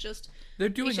it's not just... They're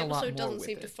doing each a lot more episode doesn't with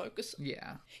seem it. To focus...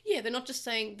 Yeah. Yeah, they're not just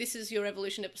saying, this is your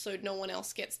Evolution episode, no one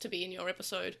else gets to be in your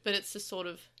episode, but it's just sort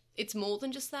of... It's more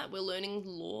than just that. We're learning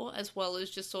lore as well as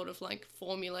just sort of like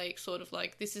formulaic, sort of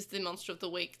like, this is the monster of the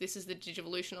week, this is the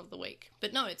Digivolution of the week.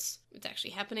 But no, it's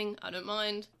actually happening. I don't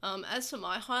mind. As for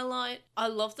my highlight, I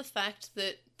love the fact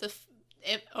that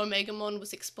Omegamon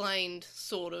was explained,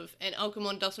 sort of, and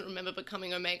Agumon doesn't remember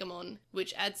becoming Omegamon,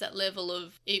 which adds that level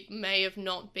of, it may have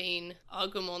not been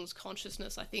Agumon's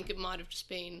consciousness. I think it might have just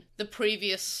been the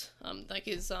previous,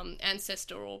 his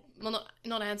ancestor, or, well,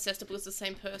 not ancestor, but it's the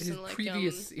same person. His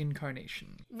previous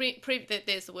incarnation.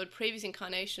 There's the word previous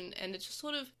incarnation, and it just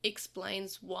sort of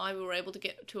explains why we were able to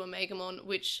get to Omegamon,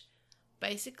 which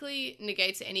basically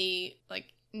negates any,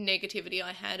 negativity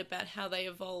I had about how they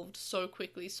evolved so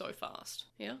quickly, so fast.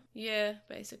 Yeah,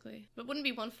 basically. But wouldn't it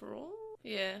be one for all?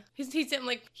 Yeah.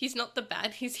 He's not the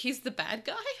bad, he's the bad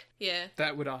guy? Yeah.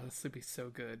 That would honestly be so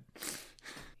good.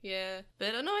 Yeah.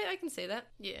 But no, I can see that.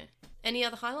 Yeah. Any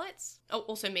other highlights? Oh,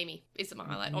 also Mimi is my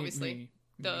highlight, obviously.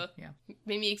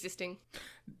 Mimi existing.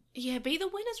 Yeah, Be the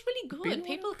Winner's really good.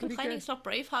 People are complaining it's not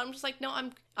Braveheart. I'm just like, no,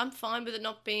 I'm fine with it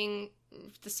not being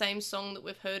the same song that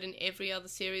we've heard in every other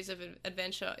series of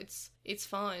adventure. It's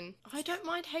fine. I don't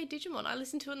mind Hey Digimon. I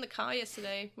listened to it in the car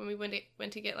yesterday when we went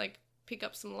to get pick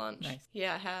up some lunch. Nice.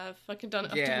 Yeah, I have. I've done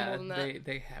more than that.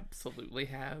 They absolutely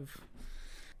have.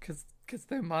 Because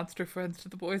they're monster friends to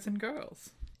the boys and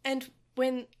girls. And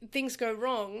when things go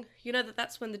wrong, you know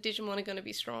that's when the Digimon are going to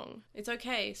be strong. It's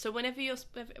okay. So whenever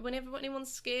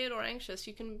anyone's scared or anxious,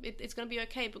 it's going to be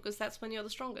okay because that's when you're the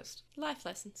strongest. Life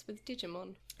lessons with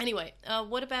Digimon. Anyway,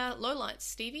 what about lowlights,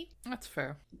 Stevie? That's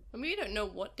fair. I mean, we don't know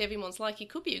what Devimon's like. He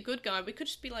could be a good guy. We could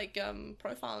just be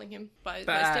profiling him by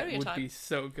stereotype. That would be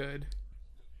so good.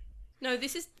 No,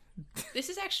 this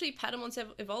is actually Patamon's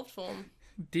evolved form.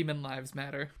 Demon lives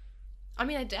matter. I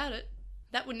mean, I doubt it.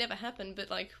 That would never happen, but,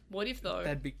 what if, though?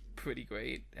 That'd be pretty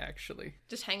great, actually.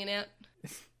 Just hanging out?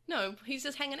 No, he's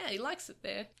just hanging out. He likes it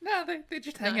there. No, they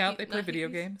just hang out. They play video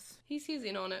games. He's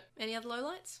in on it. Any other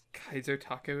lowlights? Kaiser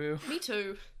Takeru. Me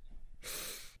too.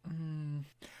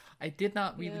 I did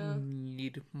not really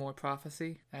need more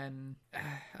prophecy, and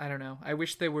I don't know. I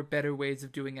wish there were better ways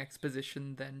of doing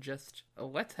exposition than just,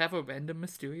 let's have a random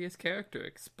mysterious character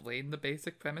explain the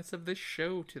basic premise of this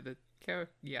show to the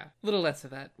character. Yeah, a little less of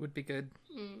that would be good.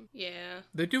 Yeah.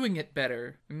 They're doing it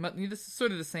better. This is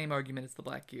sort of the same argument as the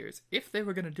Black Gears. If they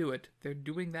were going to do it, they're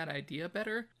doing that idea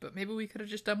better, but maybe we could have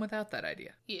just done without that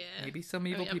idea. Yeah. Maybe some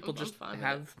evil people just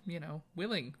have,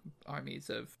 willing armies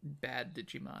of bad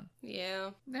Digimon. Yeah.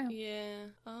 Yeah.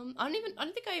 I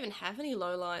don't think I even have any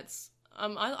lowlights.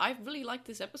 I really liked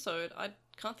this episode. I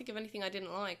can't think of anything I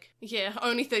didn't like. Yeah,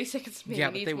 only 30 seconds of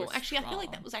Mimi needs more. Actually, I feel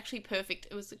like that was actually perfect.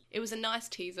 It was a nice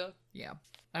teaser. Yeah.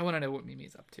 I want to know what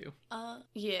Mimi's up to.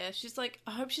 Yeah, she's I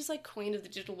hope she's queen of the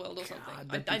digital world or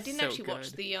something. I didn't actually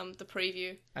watch the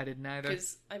preview. I didn't either.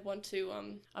 Because I want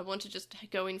to just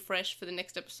go in fresh for the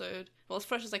next episode. Well, as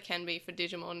fresh as I can be for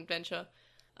Digimon Adventure.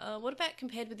 What about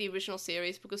compared with the original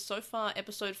series? Because so far,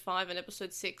 episode 5 and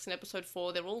episode 6 and episode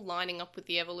 4, they're all lining up with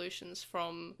the evolutions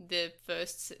from the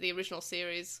original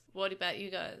series. What about you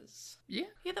guys? Yeah.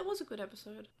 Yeah, that was a good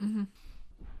episode. Mm-hmm.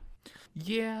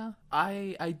 Yeah,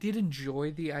 I did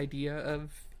enjoy the idea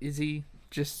of Izzy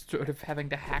just sort of having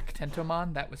to hack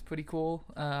Tentomon. That was pretty cool.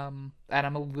 And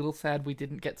I'm a little sad we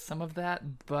didn't get some of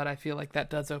that, but I feel like that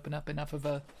does open up enough of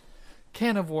a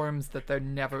can of worms that they're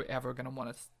never ever going to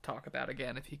want to talk about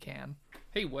again if you can.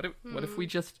 Hey, what if we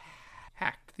just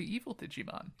hacked the evil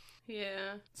Digimon?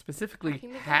 Yeah. Specifically,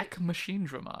 hack Machine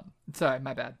Dramon. Sorry,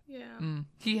 my bad. Yeah.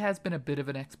 He has been a bit of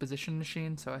an exposition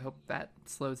machine, so I hope that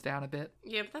slows down a bit.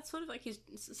 Yeah, but that's sort of like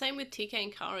same with TK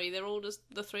and Kari. They're all just,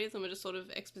 the three of them are just sort of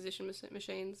exposition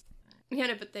machines. Yeah,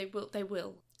 no, but they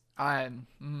will. I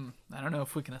don't know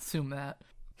if we can assume that.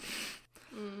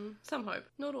 Some hope.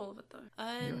 Not all of it, though.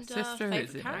 And, your sister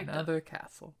is in character. another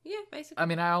castle. Yeah, basically. I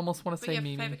mean, I almost want to say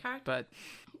Mimi, but...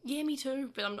 Yeah, me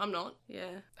too, but I'm not. Yeah.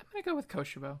 I'm going to go with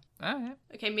Koshiro. All right.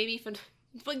 Okay, Mimi for...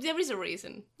 But there is a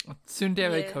reason.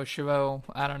 Tsundere Koshiro,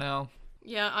 I don't know.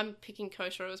 Yeah, I'm picking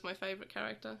Koshiro as my favourite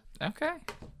character. Okay.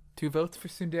 2 votes for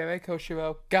Tsundere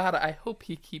Koshiro. God, I hope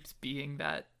he keeps being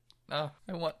that. Oh,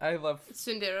 I love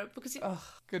Tsundere because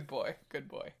good boy.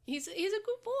 He's a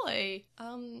good boy.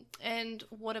 And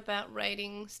what about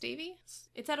rating Stevie?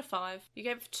 It's out of 5. You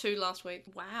gave 2 last week.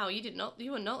 Wow, you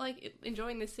were not like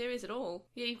enjoying this series at all.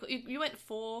 Yeah, you went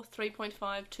 4, 3.5,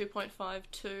 2.5,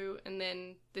 2, and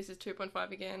then this is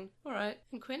 2.5 again. All right,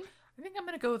 and Quinn? I think I'm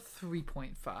gonna go with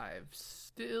 3.5.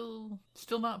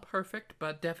 Still not perfect,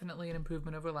 but definitely an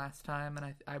improvement over last time,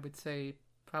 and I would say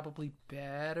probably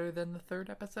better than the 3rd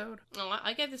episode. Oh,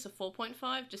 I gave this a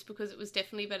 4.5 just because it was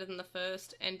definitely better than the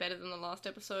first and better than the last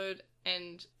episode.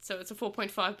 And so it's a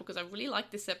 4.5 because I really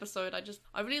liked this episode.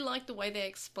 I really liked the way they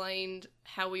explained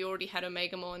how we already had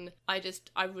Omegamon.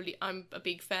 I'm a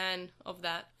big fan of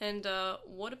that. And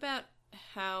what about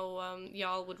how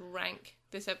Jarl would rank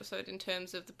this episode in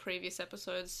terms of the previous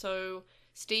episodes? So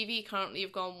Stevie, currently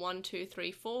you've gone 1, 2,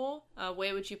 3, 4.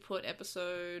 Where would you put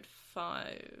episode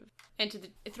 5? And to the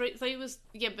 3 was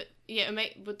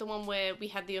but the one where we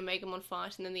had the Omegamon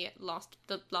fight, and then the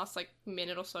last like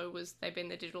minute or so was they've been in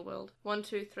the digital world. 1,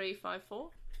 2, 3, 5, 4.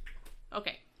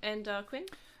 Okay, and Quinn.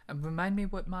 Remind me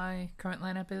what my current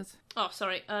lineup is. Oh,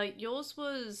 sorry. Yours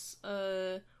was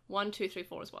 1, 2, 3,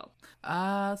 4 as well.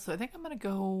 So I think I'm gonna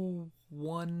go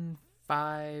 1,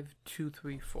 5, 2,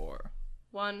 3, 4.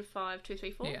 1, 5, 2,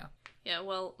 3, 4? Yeah. Yeah,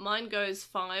 well, mine goes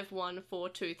 5, 1, 4,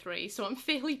 2, 3, so I'm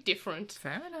fairly different.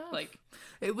 Fair enough. Like,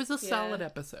 it was a solid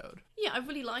episode. Yeah, I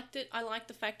really liked it. I liked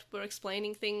the fact we're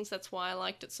explaining things. That's why I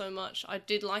liked it so much. I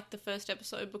did like the first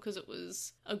episode because it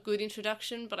was a good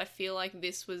introduction, but I feel like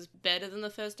this was better than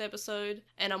the first episode.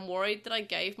 And I'm worried that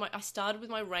I started with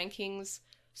my rankings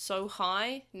so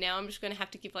high. Now I'm just going to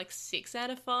have to give like 6 out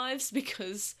of 5s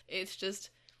because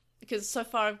so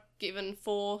far I've given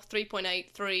 4,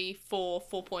 3.8, 3, 4,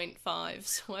 4.5,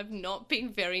 so I've not been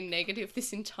very negative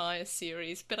this entire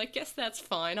series, but I guess that's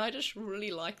fine. I just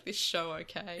really like this show,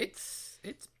 okay?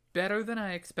 It's better than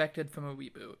I expected from a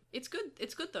reboot. It's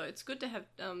good though. It's good to have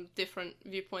different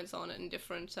viewpoints on it and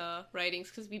different ratings,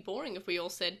 because it'd be boring if we all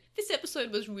said, this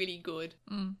episode was really good.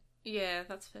 Yeah,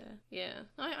 that's fair. Yeah,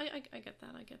 I get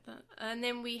that. And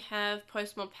then we have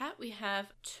Postmon Pat. We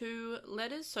have 2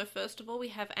 letters. So first of all, we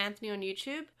have Anthony on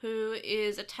YouTube, who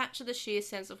is attached to the sheer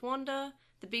sense of wonder,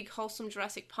 the big wholesome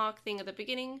Jurassic Park thing at the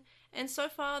beginning, and so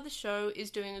far the show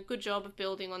is doing a good job of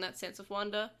building on that sense of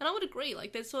wonder. And I would agree,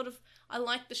 like there's sort of, I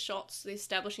like the shots, the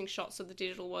establishing shots of the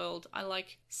digital world. I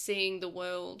like seeing the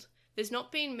world. There's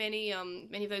not been many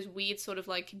of those weird sort of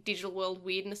like digital world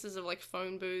weirdnesses of like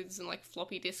phone booths and like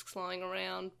floppy disks lying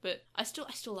around, but I still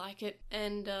like it.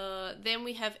 And then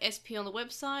we have SP on the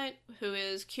website, who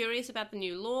is curious about the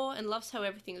new law and loves how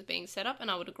everything is being set up,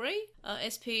 and I would agree.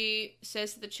 SP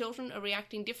says that the children are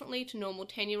reacting differently to normal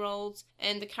 10-year-olds,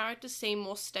 and the characters seem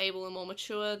more stable and more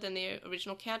mature than their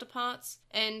original counterparts,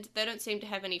 and they don't seem to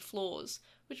have any flaws.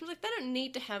 Which was like, they don't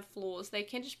need to have flaws. They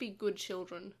can just be good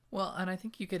children. Well, and I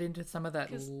think you get into some of that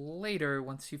later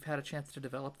once you've had a chance to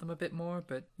develop them a bit more.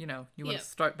 But, you want to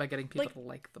start by getting people to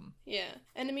like them. Yeah.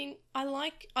 And I mean, I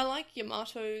like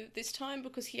Yamato this time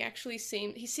because he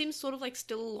seems sort of like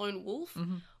still a lone wolf.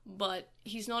 Mm-hmm. But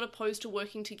he's not opposed to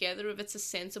working together if it's a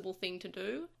sensible thing to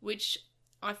do. Which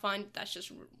I find that's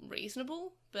just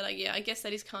reasonable. But yeah, I guess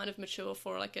that is kind of mature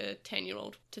for like a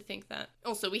 10-year-old to think that.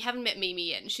 Also, we haven't met Mimi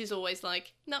yet, and she's always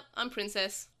like, no, I'm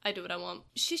princess. I do what I want.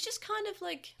 She's just kind of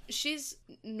like, she's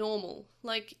normal.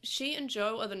 Like, she and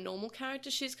Joe are the normal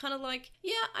characters. She's kind of like,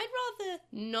 yeah, I'd rather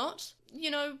not,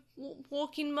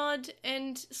 walk in mud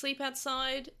and sleep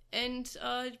outside and,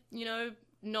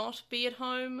 not be at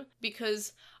home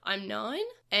because I'm 9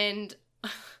 and...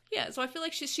 Yeah, so I feel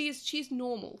like she's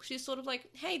normal. She's sort of like,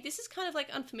 hey, this is kind of like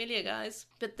unfamiliar, guys.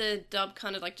 But the dub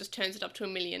kind of like just turns it up to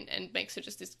 1,000,000 and makes her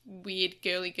just this weird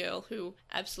girly girl who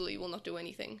absolutely will not do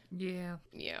anything. Yeah.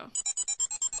 Yeah.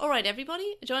 Alright,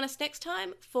 everybody, join us next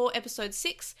time for episode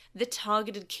 6, The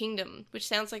Targeted Kingdom, which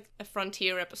sounds like a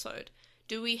Frontier episode.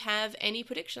 Do we have any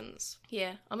predictions?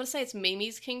 Yeah, I'm going to say it's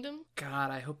Mimi's kingdom.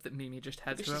 God, I hope that Mimi just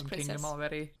has her own kingdom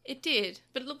already. It did,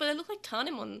 but it looked like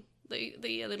Tanemon.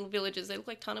 The little villages, they look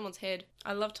like Tanemon's head.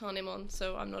 I love Tanemon,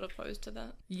 so I'm not opposed to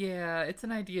that. Yeah, it's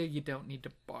an idea you don't need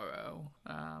to borrow.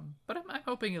 But I'm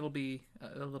hoping it'll be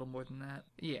a little more than that.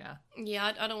 Yeah.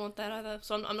 Yeah, I don't want that either.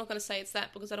 So I'm not going to say it's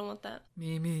that because I don't want that.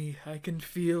 Mimi, I can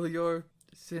feel your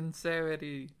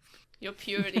sincerity. Your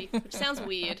purity, which sounds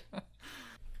weird.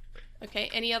 Okay,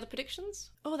 any other predictions?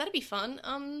 Oh, that'd be fun.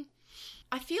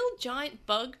 I feel giant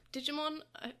bug Digimon...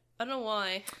 I don't know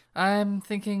why. I'm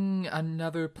thinking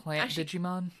another plant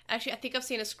Digimon. Actually, I think I've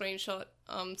seen a screenshot,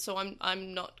 so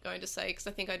I'm not going to say because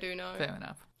I think I do know. Fair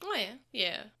enough. Oh, yeah.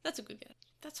 Yeah, that's a good guess.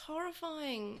 That's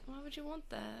horrifying. Why would you want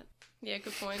that? Yeah,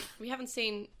 good point. We haven't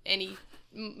seen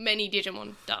many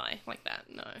Digimon die like that,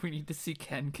 no. We need to see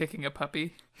Ken kicking a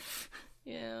puppy.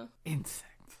 Yeah. Insect.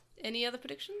 Any other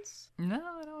predictions? No,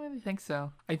 I don't really think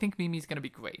so. I think Mimi's gonna be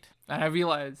great. And I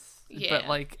realize, but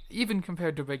like, even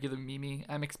compared to regular Mimi,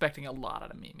 I'm expecting a lot out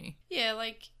of Mimi. Yeah,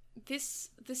 like, this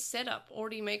setup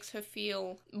already makes her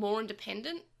feel more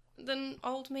independent than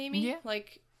old Mimi. Yeah.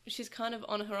 Like, she's kind of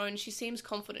on her own. She seems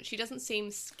confident. She doesn't seem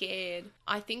scared.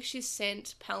 I think she's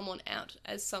sent Palmon out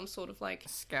as some sort of, like...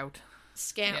 Scout,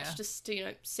 yeah. Just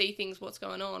to, see things, what's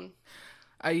going on.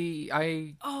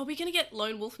 Oh, we're gonna get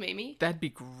Lone Wolf Mimi? That'd be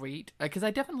great. Because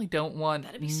I definitely don't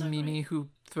want Mimi who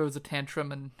throws a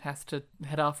tantrum and has to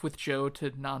head off with Joe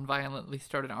to non-violently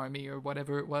start an army or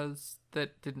whatever it was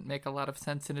that didn't make a lot of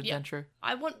sense in Adventure.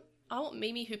 I want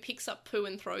Mimi who picks up poo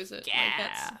and throws it.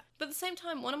 Yeah. But at the same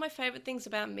time, one of my favourite things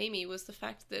about Mimi was the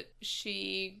fact that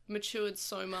she matured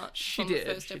so much from the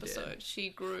first episode. She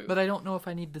grew. But I don't know if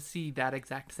I need to see that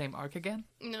exact same arc again.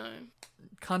 No.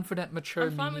 Confident,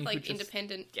 mature Mimi. I'm fine with, like,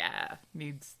 independent. Yeah,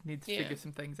 needs to figure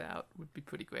some things out. Would be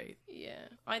pretty great. Yeah,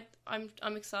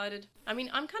 I'm excited. I mean,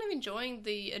 I'm kind of enjoying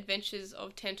the adventures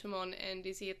of Tentomon and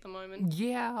Izzy at the moment.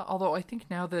 Yeah, although I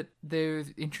think now that they're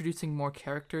introducing more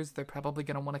characters, they're probably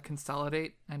going to want to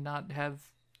consolidate and not have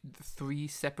 3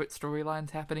 separate storylines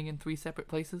happening in 3 separate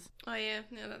places. Oh yeah,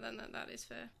 that is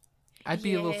fair. I'd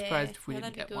be a little surprised if we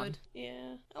didn't get one.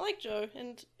 Yeah, I like Joe,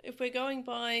 and if we're going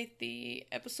by the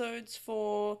episodes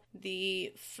for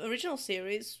the original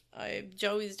series,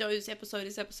 Joe's episode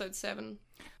is episode 7.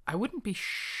 I wouldn't be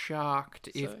shocked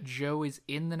if Joe is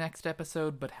in the next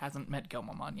episode but hasn't met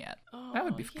Gomamon yet. Oh, that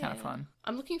would be kind of fun.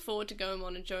 I'm looking forward to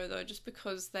Gomamon and Joe, though, just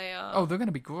because they are... Oh, they're going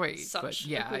to be great. But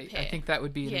yeah, I think that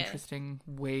would be an interesting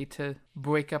way to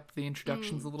break up the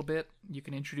introductions a little bit. You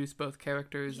can introduce both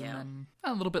characters and then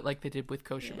a little bit like they did with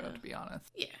Koshiro, to be honest.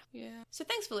 Yeah. So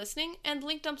thanks for listening, and the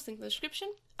link dump's linked in the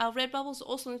description. Our Redbubble's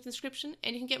also linked in the description,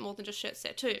 and you can get more than just shirts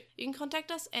there too. You can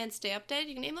contact us and stay updated.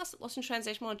 You can email us at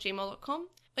lostintranslationmon@gmail.com.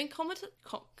 You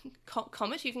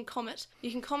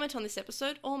can comment on this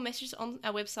episode or message us on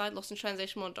our website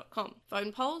lostintranslationmon.com. For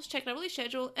open polls, check our release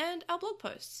schedule and our blog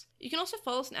posts. You can also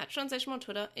follow us on @TranslationMon on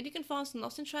Twitter, and you can find us on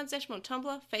Lost in Translation on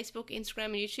Tumblr, Facebook, Instagram,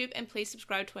 and YouTube, and please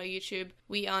subscribe to our YouTube.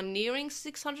 We are nearing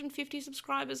 650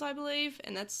 subscribers, I believe,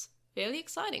 and that's fairly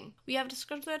exciting. We have a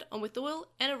discussion thread on With the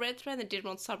Will and a red thread in the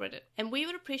Digimon subreddit. And we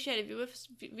would appreciate if you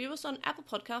view us on Apple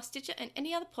Podcasts, Stitcher, and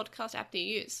any other podcast app that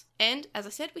you use. And, as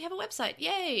I said, we have a website.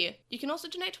 Yay! You can also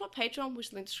donate to our Patreon, which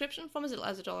is in the description, from as little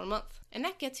as $1 a month. And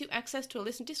that gets you access to a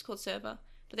Listen Discord server.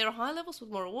 But there are higher levels with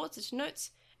more rewards, such as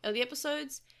notes, early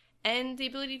episodes, and the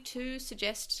ability to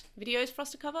suggest videos for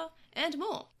us to cover, and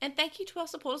more. And thank you to our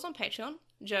supporters on Patreon,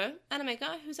 Joe, Anime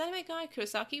Guy, who's Anime Guy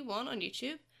Kurosaki 1 on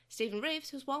YouTube, Stephen Reeves,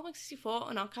 who's Wildwing64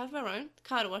 on Archive of Our Own,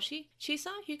 Kaidawashi,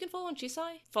 Chisai, who you can follow on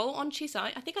Chisai,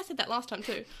 I think I said that last time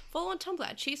too, follow on Tumblr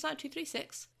at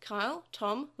Chisai236, Kyle,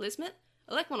 Tom, Lismet,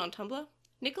 Alekmon on Tumblr,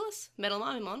 Nicholas, Metal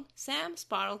Mamimon, Sam,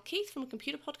 Spiral, Keith from a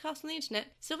computer podcast on the internet,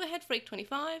 Silverhead Freak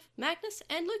 25, Magnus,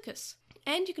 and Lucas.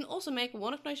 And you can also make a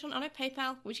one-off donation on our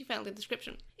PayPal, which you found in the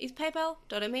description. It's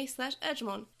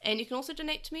paypal.me/Airdramon. And you can also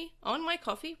donate to me on my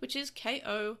Ko-fi, which is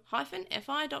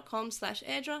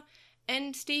ko-fi.com/Airdra.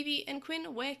 And Stevie and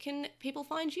Quinn, where can people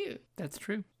find you? That's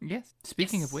true. Yes.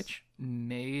 Speaking of which,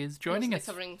 May is joining us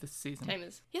this season.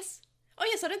 Tamers. Yes. Oh,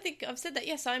 yes, I don't think I've said that.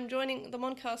 Yes, I'm joining the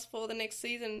Moncast for the next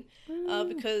season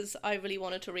because I really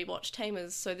wanted to rewatch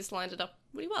Tamers, so this lined it up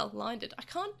really well. I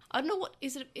don't know what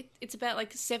is it. It's about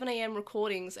like 7 a.m.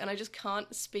 recordings, and I just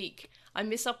can't speak. I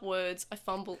miss up words. I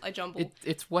fumble. I jumble.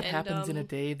 It's what happens in a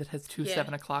day that has two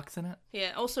 7 o'clocks in it.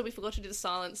 Yeah. Also, we forgot to do the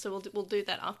silence, so we'll do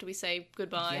that after we say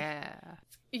goodbye. Yeah.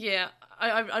 Yeah,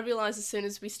 I realised as soon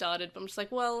as we started, but I'm just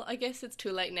like, well, I guess it's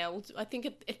too late now. I think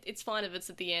it's fine if it's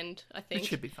at the end, I think. It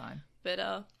should be fine. But,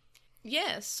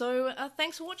 yeah, so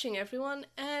thanks for watching, everyone,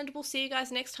 and we'll see you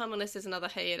guys next time unless there's another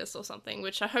hiatus or something,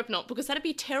 which I hope not, because that'd be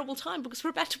a terrible time, because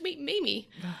we're about to meet Mimi.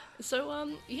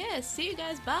 So, yeah, see you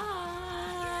guys, bye!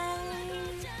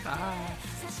 Bye!